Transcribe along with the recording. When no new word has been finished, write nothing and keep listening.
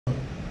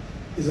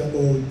is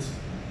about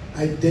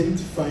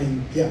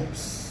identifying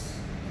gaps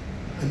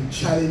and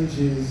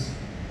challenges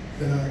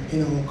that are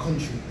in our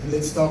country. And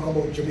let's talk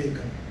about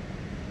Jamaica.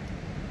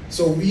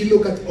 So we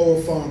look at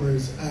our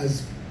farmers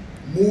as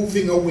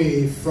moving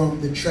away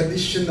from the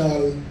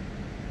traditional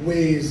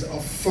ways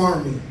of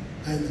farming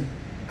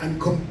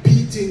and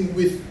competing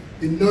with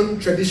the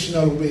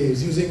non-traditional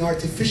ways, using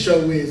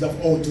artificial ways of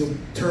how to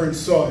turn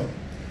soil.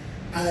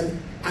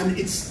 And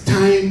it's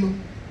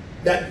time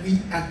that we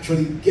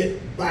actually get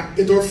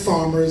our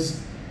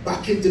farmers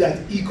back into that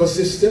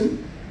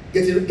ecosystem,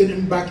 get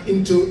them back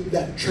into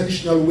that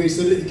traditional way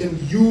so that they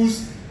can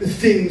use the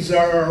things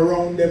that are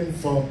around them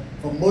for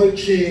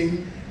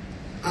mulching.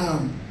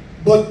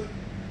 But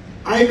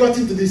I got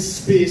into this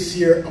space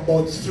here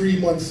about 3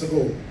 months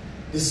ago,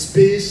 the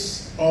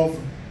space of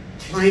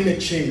climate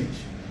change.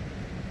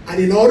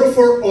 And in order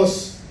for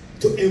us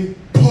to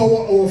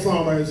empower our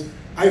farmers,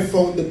 I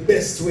found the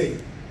best way.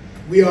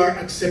 We are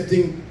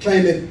accepting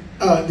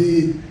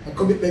the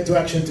commitment to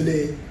action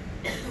today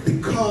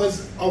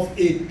because of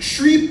a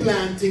tree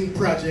planting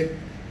project,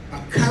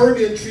 a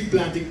Caribbean tree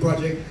planting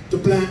project to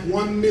plant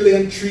 1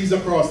 million trees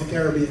across the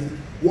Caribbean,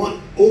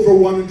 over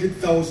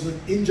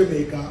 100,000 in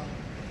Jamaica.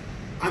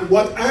 And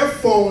what I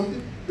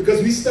found,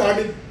 because we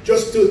started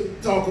just to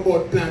talk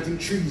about planting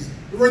trees,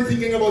 we weren't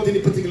thinking about any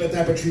particular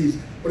type of trees,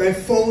 but I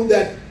found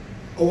that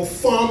our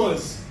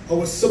farmers,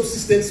 our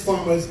subsistence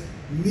farmers,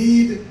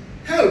 need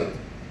help.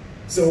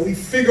 So we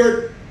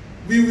figured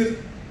we will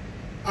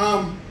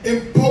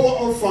empower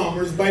our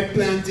farmers by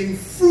planting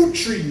fruit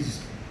trees,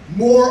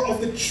 more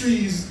of the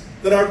trees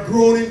that are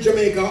grown in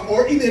Jamaica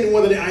or in any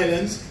one of the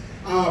islands.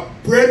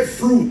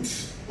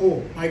 Breadfruit,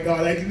 oh my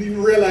God, I didn't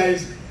even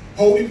realize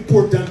how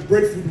important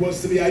breadfruit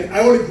was to me. I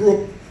only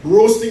grew up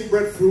roasting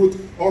breadfruit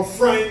or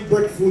frying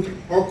breadfruit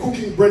or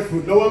cooking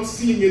breadfruit. Now I'm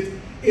seeing it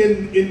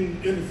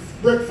in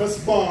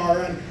breakfast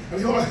bar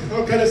and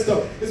all kind of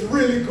stuff. It's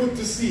really good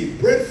to see.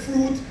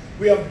 Breadfruit,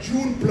 we have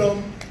June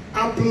plum,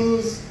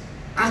 apples,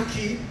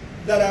 ackee,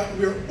 that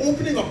we're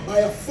opening up by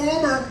a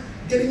farmer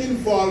getting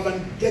involved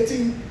and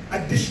getting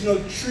additional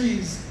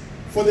trees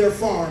for their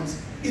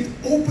farms. It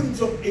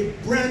opens up a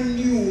brand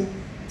new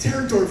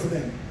territory for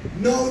them.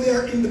 Now they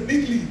are in the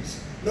big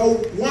leagues. Now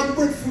one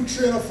breadfruit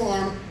tree on a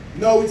farm,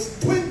 now it's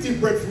 20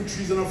 breadfruit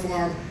trees on a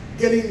farm,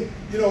 getting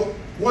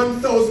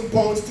 1,000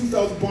 pounds,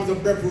 2,000 pounds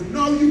of breadfruit.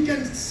 Now you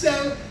can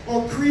sell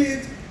or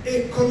create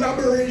a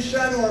collaboration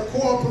or a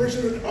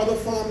cooperation with other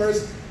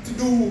farmers to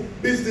do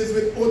business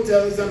with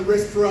hotels and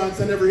restaurants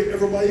and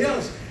everybody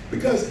else.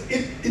 Because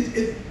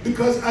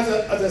because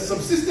as a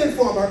subsistent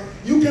farmer,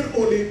 you can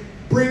only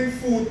bring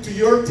food to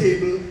your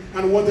table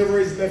and whatever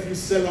is left you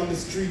sell on the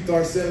street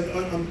or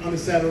sell on the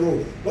side of the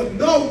road. But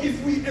now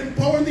if we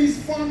empower these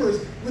farmers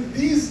with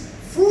these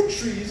fruit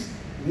trees,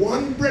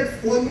 1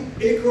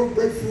 acre of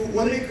breadfruit,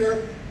 1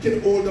 acre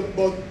can hold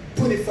about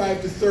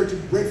 25 to 30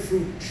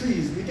 breadfruit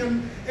trees. We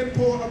can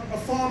empower a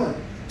farmer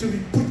to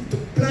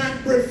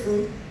plant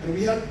breadfruit, and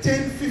we have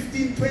 10,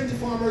 15, 20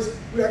 farmers.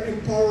 We are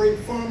empowering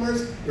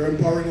farmers, we're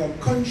empowering our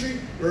country,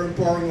 we're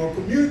empowering our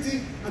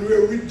community, and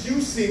we're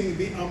reducing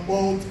the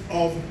amount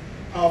of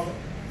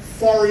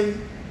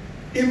foreign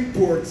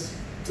imports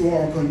to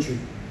our country.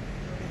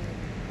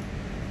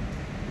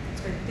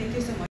 Thank you so much.